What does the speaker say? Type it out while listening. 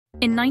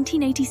In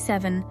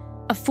 1987,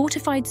 a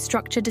fortified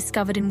structure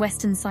discovered in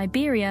western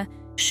Siberia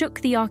shook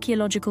the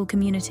archaeological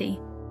community.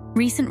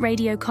 Recent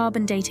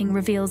radiocarbon dating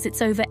reveals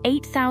it's over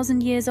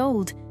 8,000 years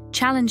old,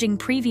 challenging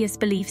previous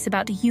beliefs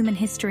about human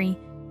history.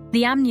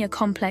 The Amnya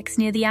Complex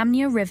near the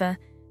Amnya River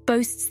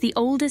boasts the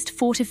oldest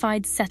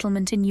fortified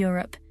settlement in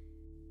Europe.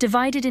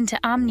 Divided into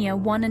Amnya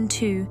 1 and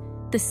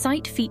 2, the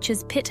site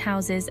features pit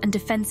houses and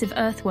defensive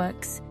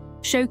earthworks,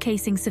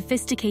 showcasing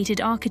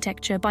sophisticated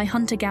architecture by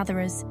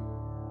hunter-gatherers.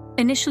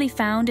 Initially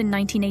found in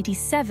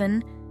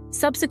 1987,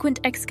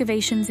 subsequent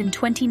excavations in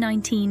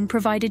 2019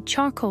 provided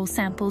charcoal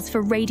samples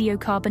for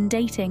radiocarbon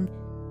dating.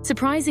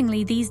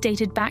 Surprisingly, these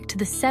dated back to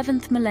the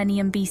 7th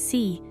millennium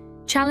BC,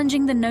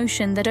 challenging the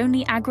notion that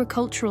only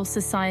agricultural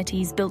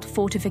societies built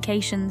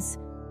fortifications.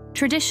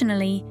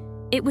 Traditionally,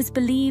 it was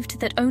believed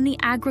that only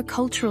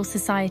agricultural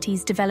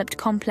societies developed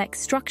complex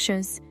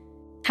structures.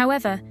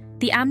 However,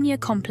 the Amnya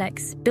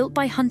Complex, built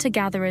by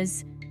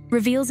hunter-gatherers,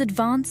 reveals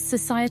advanced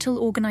societal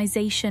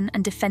organization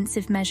and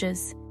defensive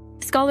measures.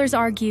 Scholars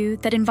argue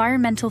that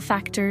environmental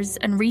factors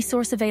and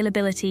resource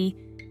availability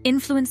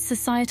influenced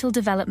societal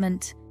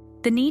development.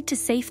 The need to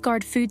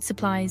safeguard food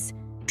supplies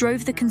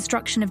drove the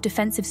construction of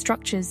defensive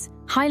structures,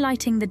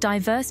 highlighting the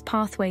diverse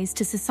pathways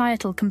to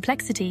societal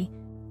complexity.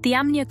 The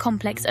Amnya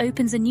Complex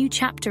opens a new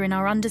chapter in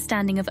our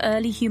understanding of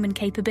early human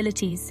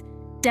capabilities,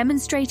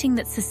 demonstrating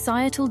that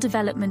societal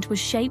development was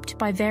shaped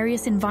by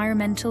various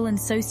environmental and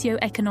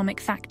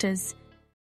socio-economic factors.